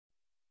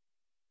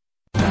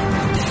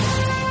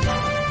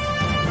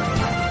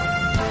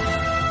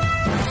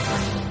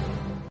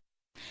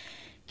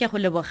Ke go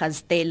leboga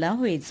Stella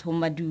ho etsa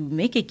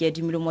madume ke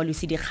Keadimilwe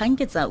Moalusi dikgang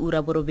ke tsa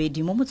ura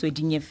Borobedi mo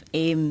Motsweding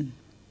FM.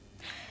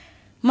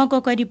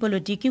 Makoko a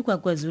dipolotiki kwa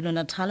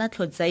KwaZulu-Natal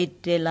tlhotse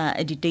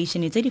etela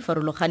diteishene tse di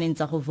farologaneng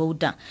tsa go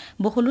vouta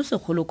bogolo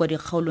segolo kwa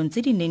dikgaolong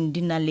tse di neng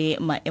di nale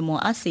maemo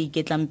a se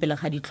iketlang pele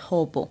ga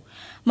ditlhopo.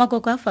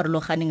 Makoko a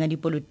farologaneng a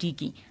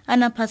dipolotiki a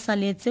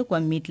naphasaletse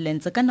kwa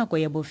Midlands ka nako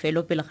ya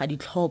bofelo pele ga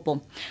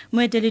ditlhopo.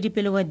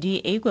 Moeteledipele wa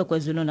DA kwa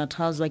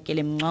KwaZulu-Natal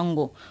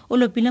Mngqongo o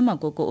lopile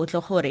makoko o tle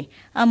gore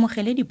a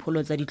amogele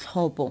dipholo tsa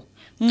ditlhopo.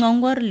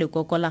 Mngqongo re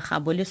lekoko la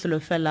gabo le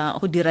solofela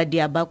go dira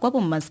diaba kwa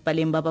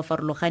bommasepaleng ba ba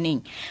farologaneng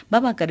ba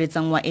ba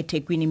karetsang wa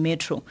eThekwini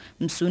Metro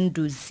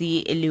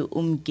Msunduzi le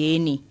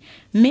Umgeni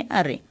mme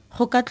a re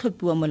go ka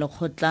tlhophiwa mo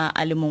lekgotla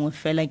a le mongwe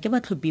fela ke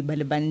batlhophi ba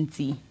le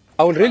bantsi.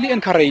 I would really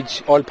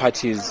encourage all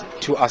parties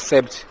to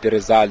accept the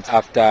results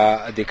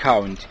after the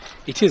count.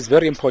 It is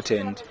very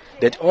important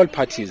that all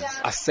parties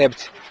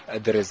accept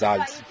the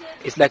results.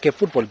 It's like a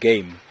football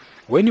game.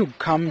 When you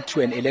come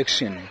to an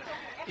election,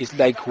 it's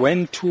like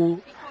when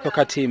two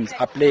soccer teams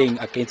are playing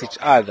against each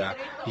other,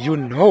 you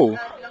know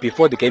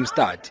before the game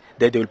starts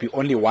that there will be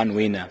only one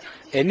winner.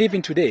 And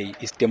even today,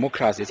 it's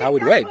democracy, it's how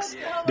it works.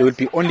 There will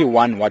be only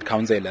one ward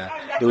councillor.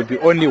 There will be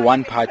only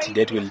one party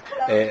that will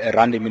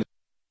run the ministry.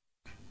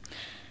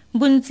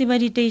 Bontsi ba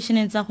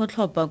diteishene tsa go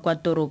tlhopha kwa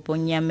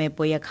toropong ya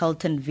mepo ya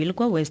Carltonville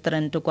kwa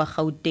Western kwa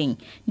Gauteng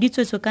di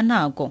tswetswe ka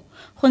nako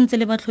go ntse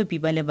le batlhophi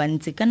ba le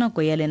bantsi ka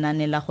nako ya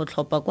lenane la go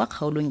tlhopha kwa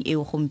kgaolong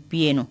eo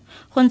gompieno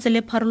go ntse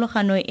le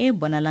pharologano e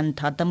bonalang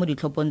thata mo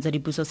ditlhophong tsa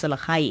dipuso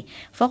selegae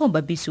fa go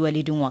bapisiwa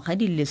le dingwaga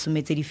di le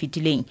 10 tse di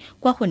fetileng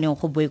kwa go neng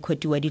go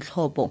boikhotiwa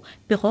ditlhopho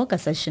pego ka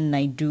Session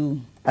Naidu.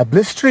 A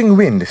blistering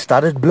wind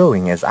started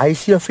blowing as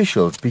IEC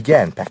officials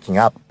began packing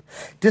up.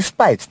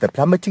 Despite the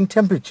plummeting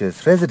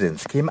temperatures,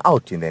 residents came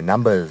out in their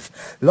numbers.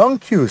 Long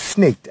queues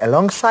snaked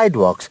along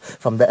sidewalks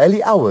from the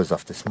early hours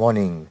of this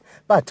morning.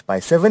 But by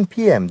 7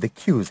 p.m., the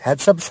queues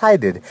had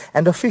subsided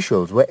and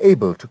officials were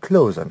able to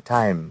close on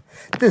time.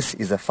 This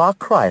is a far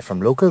cry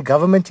from local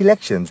government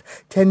elections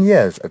 10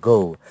 years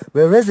ago,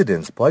 where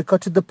residents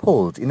boycotted the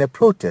polls in a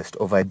protest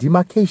over a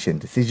demarcation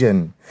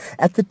decision.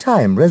 At the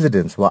time,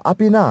 residents were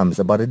up in arms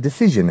about a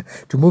decision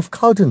to move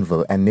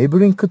Carltonville and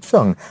neighboring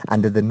Kutsong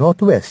under the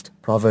Northwest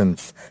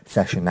Province.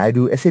 Sasha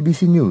Naidu,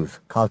 SABC News,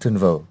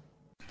 Carltonville.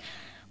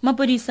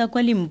 Mapodisa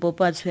kwa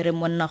Limpopo a tshwere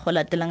monna go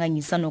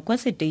latelanganisano kwa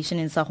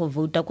station sa go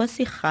vouta kwa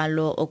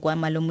segalo o kwa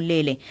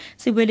Malomolele.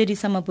 Sebueledi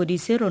sa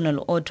mapodisi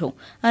Ronald Otto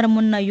a re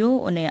monna yo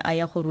o ne a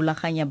ya go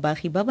rulaganya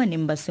baagi ba ba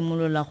neng ba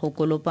simolola go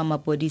kolopa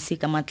mapodisi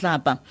ka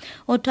matlapa.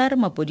 Otto a re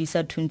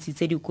mapodisa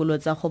thuntshitse dikolo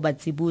tsa go ba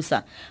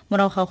tsibusa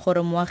morago ga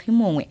gore moagi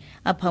mongwe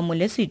a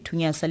phamole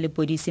sethunya sa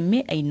lepodisi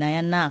mme a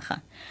inaya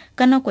naga.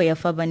 Ka nako ya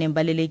fa ba neng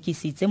ba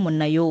lelekisitse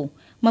monna yo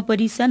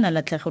mapodisa na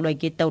latlhegelwa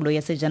ke taolo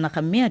ya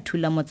sejanaga mme a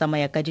thula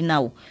motsamaya ka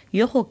dinao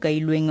yo go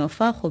kailweng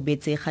fa go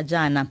betse ga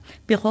jana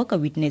pego ka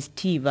Witness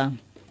Tiva.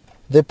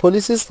 The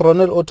police's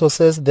Ronald Otto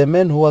says the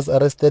man who was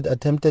arrested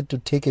attempted to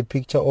take a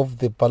picture of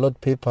the ballot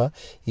paper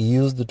he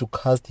used to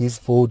cast his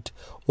vote.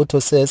 Otto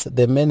says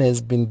the man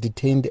has been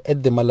detained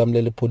at the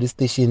Malamlele police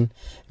station.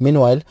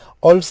 Meanwhile,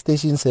 all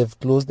stations have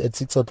closed at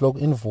 6 o'clock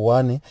in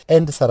Vuane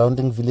and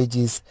surrounding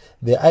villages.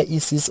 The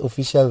IEC's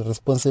official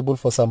responsible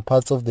for some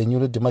parts of the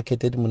newly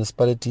demarcated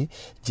municipality,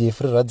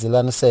 Jeffrey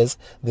Radzelane, says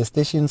the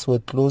stations were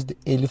closed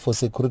early for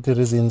security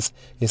reasons.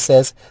 He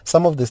says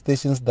some of the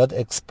stations that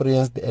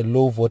experienced a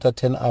low voter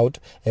turnout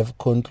have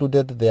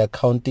concluded their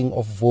counting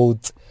of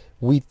votes.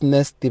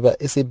 Witness Tiba,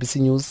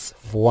 SABC News,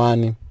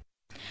 Vuane.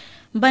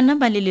 Bana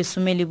ba le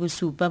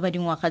 17 ba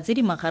dingwaga tse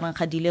di magareng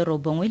ga di le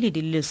 9 le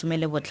di le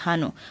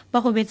 15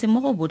 ba go betse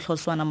mo go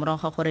botlhoswana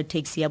morago ga gore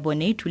taxi ya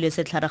bone e thule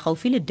setlhare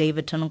gaufi le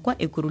Davidton kwa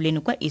Ekuruleni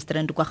kwa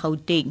Eastern kwa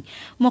Gauteng.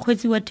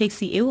 Mokgweetsi wa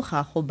taxi eo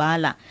ga go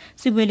bala.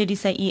 Sebueledi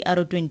sa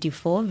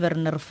ER24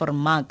 Werner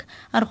Formark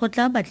a re go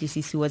tla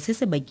batlisisiwa se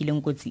se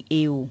bakileng kotsi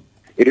eo.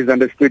 It is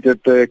understood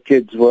that the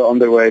kids were on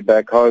their way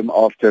back home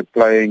after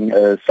playing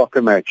a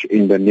soccer match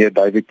in the near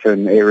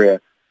Davidton area.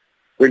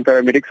 When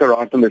paramedics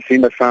arrived on the scene,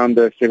 they found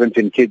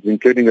 17 kids,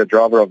 including the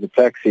driver of the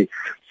taxi,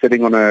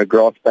 sitting on a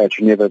grass patch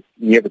near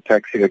the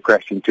taxi that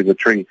crashed into the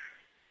tree.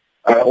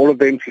 All of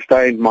them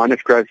sustained minor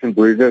scrapes and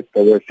bruises.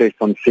 They were assessed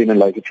on scene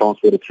and later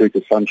transported through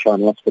to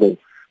Sunshine Hospital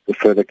for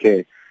further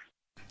care.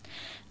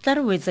 Tla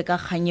re wetse ka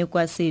ganye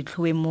kwa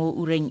setlhoe mo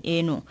ureng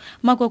eno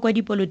makoko a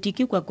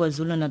dipolotiki kwa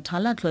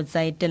KwaZulu-Natal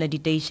tlhotse etela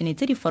diteishene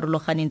tse di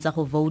farologaneng tsa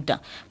go vouta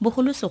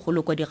bogolo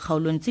segolo kwa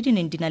dikgaolong tse di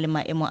neng di na le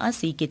maemo a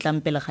se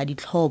iketlang pele ga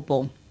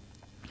ditlhopo.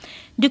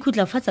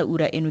 Dikhutlafatsa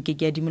ura eno ke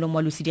Keadimilwe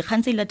Moalusi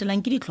dikgang tse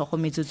latelang ke ditlhogo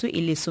metsotso e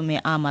le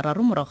 30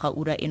 morago ga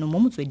ura eno mo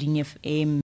Motsweding FM.